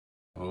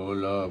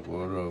Hold up,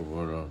 hold up,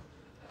 hold up.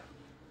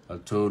 I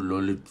told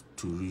Lolly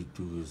to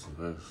redo his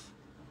verse.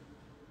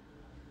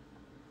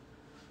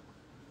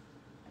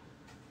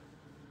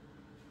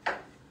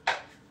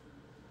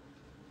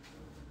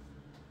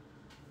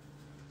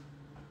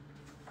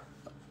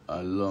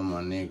 I love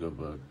my nigga,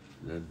 but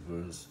that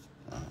verse,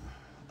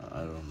 I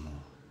don't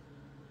know.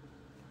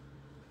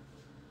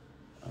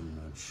 I'm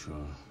not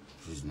sure.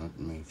 She's not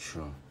make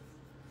sure.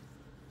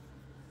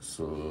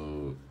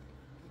 So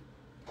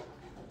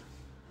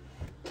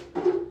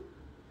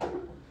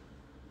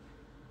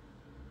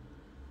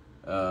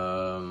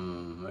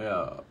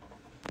yeah,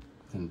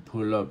 can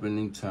pull up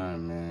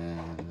anytime,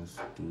 man. Let's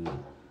do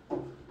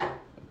a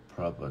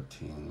proper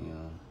thing, you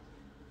know.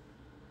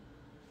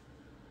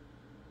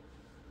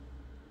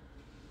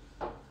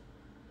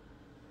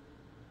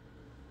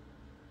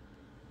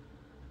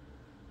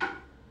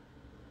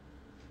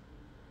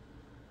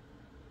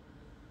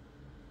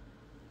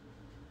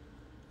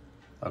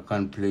 I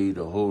can't play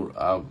the whole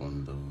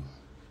album though.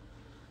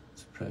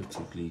 It's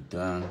practically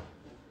done.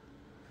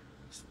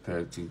 It's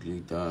practically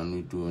done.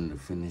 We're doing the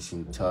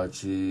finishing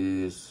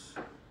touches.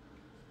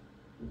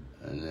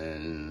 And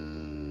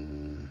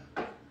then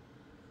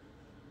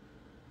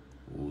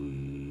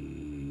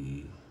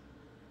we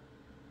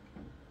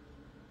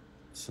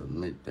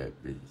submit that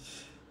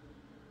bitch.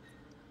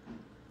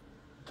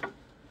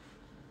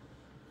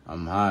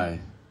 I'm high.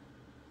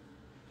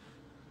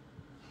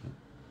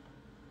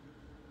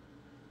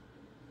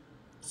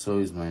 So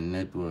is my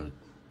network,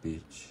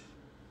 bitch.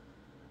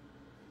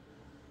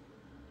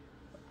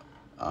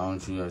 I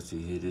want you guys to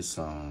hear this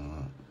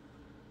song.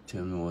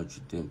 Tell me what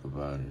you think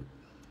about it.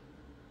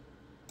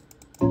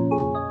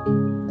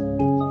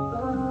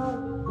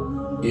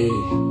 Yeah,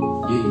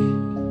 yeah,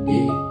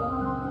 yeah,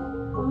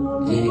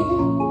 yeah,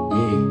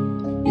 yeah,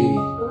 yeah,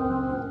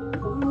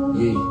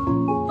 yeah,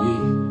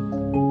 yeah.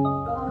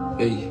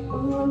 Hey,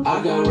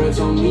 I got racks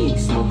on me,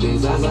 smoking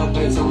Zaza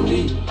packs on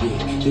me.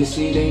 Yeah, this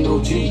shit ain't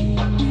no cheat.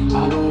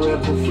 I don't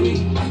rap for free.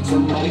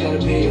 Somebody gotta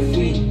pay a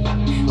fee.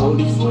 All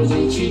these words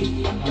ain't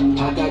cheap.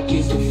 I got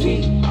kids to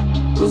feed.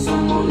 Put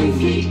some on their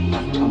feet.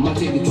 I might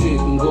take a trip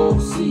and go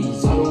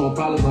overseas. I don't want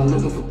problems, I'm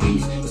looking for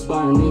peace.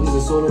 Inspiring niggas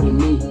that's older than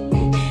me.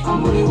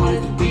 I'm where they want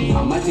it to be.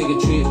 I might take a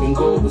trip and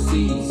go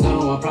overseas. I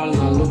don't want problems,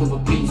 I'm looking for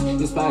peace.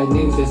 Inspired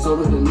niggas that's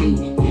older than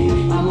me.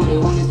 I'm where they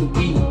want it to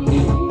be.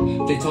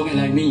 They talking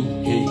like me,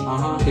 hey.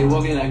 They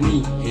walking like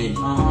me, hey.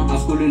 I'm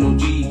schooling on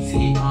G's,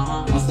 hey.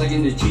 I'm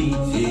stacking the cheese,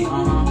 hey.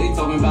 They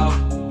talking about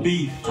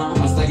beef,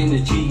 I'm stacking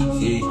the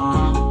cheese, yeah.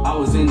 I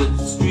was in the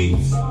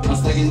streets, I'm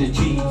stacking the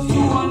cheese, yeah.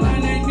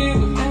 219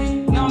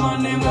 nigga, now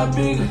my name got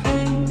bigger.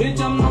 Bitch,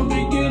 I'm no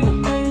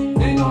beginner,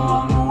 they know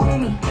I'm a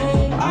winner.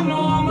 I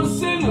know I'm a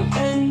sinner,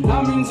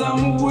 that means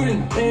I'm a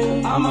winner.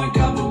 I might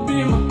got the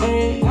beamer,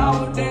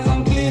 nowadays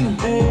I'm cleaner,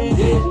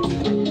 yeah.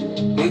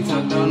 They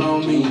talk down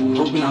on me,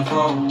 hoping I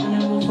fall.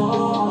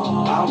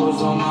 I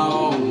was on my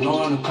own, no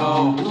one to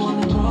call.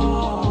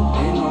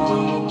 They know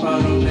I'm a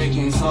problem they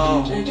can't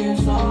solve.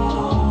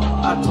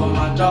 I told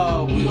my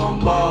dog, we gon'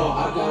 ball.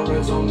 I got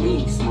racks on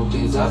me,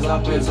 smoking Zaza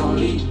packs on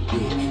lead.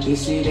 Yeah,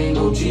 this shit ain't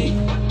no cheap.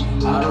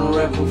 I don't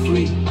rap for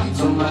free.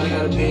 Somebody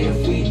gotta pay a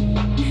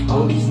fee.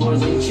 All these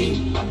words ain't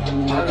cheap.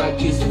 I got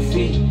kids to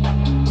feed.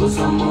 Put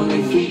some on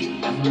their feet.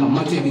 I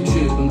might take a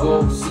trip and go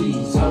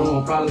overseas. I don't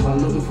want problems, I'm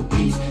looking for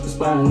peace.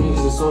 Inspiring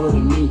niggas that's older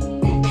than me.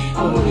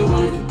 I'm where they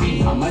want it to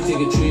be. I might take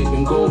a trip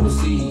and go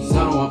overseas. I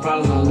don't want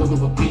problems, I'm looking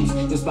for peace.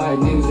 Inspired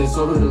niggas that's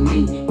older than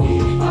me.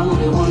 I'm where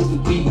they want it to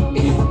be.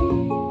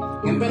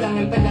 Ngempela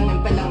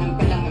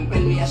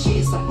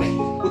uyashisa pe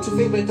uthi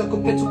favorite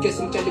akuphethe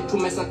ugesi ngitshela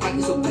iphumesa kanti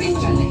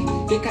izogrinjale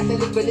ngekhahle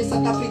ligcwele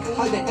South Africa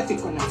all the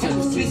Africa on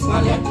the streets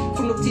manje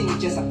funa ukuthini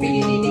nje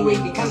sapili nini way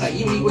bikhanga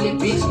yimi kule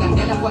beach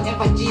landela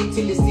forever G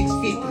till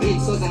 6 feet real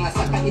soze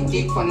ngasaka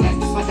idick for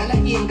next badala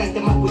ingante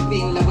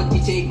mabwithing labo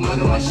DJ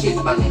kumaka ma shit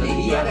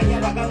balele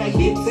yara kana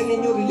hit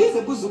senenyo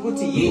release buza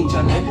ukuthi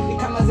yinja ne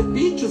ikhama ze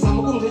beach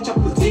uzama ukungirecha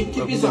boutique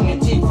ibizwa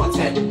ngetik for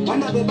 10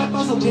 wana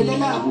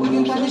bebapazophelela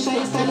uyimpanisha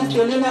isela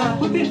stolela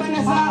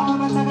ubifana zabo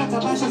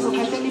bathakatha basha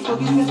sokhahleli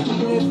ifokisi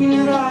esibhule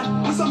funeral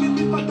isobe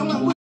biphato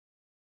ngaku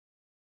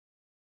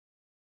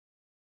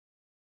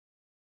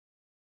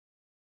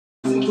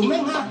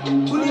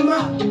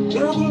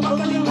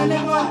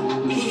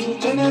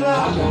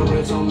I got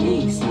racks on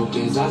me,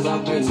 smoking Zaza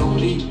packs on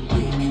lead.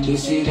 Yeah,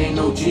 this shit ain't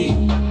no cheap.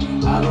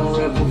 I don't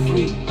rap for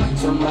free.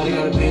 Somebody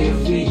gotta pay a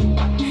fee.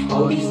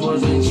 All these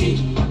words ain't cheap.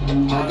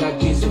 I got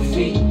kids to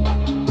feed.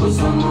 Put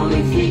some on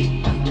their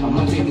feet. I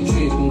might take a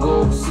trip and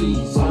go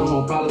overseas. I don't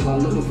want problems, I'm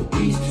looking for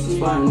peace.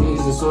 Inspiring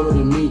niggas that's older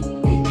than me.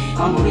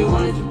 I'm where they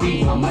want it to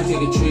be. I might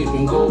take a trip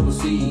and go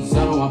overseas.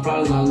 I don't want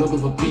problems, I'm looking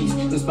for peace.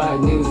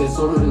 Inspired niggas that's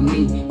older than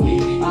me.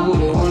 I'm where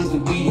they want it to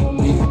be.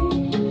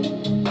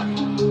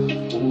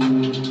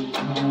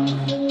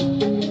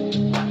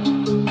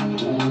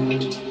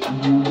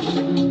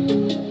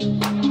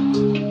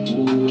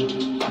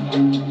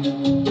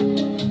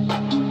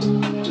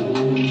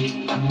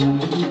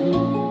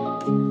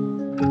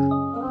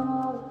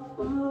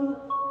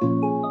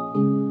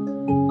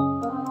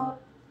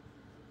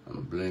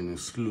 getting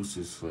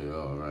exclusives for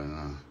y'all right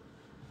now.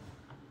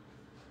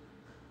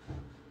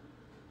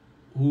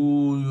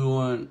 Who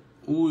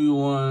you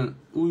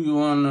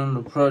want on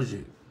the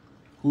project?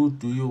 Who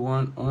do you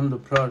want on the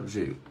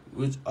project?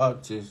 Which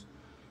artist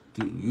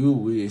do you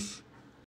wish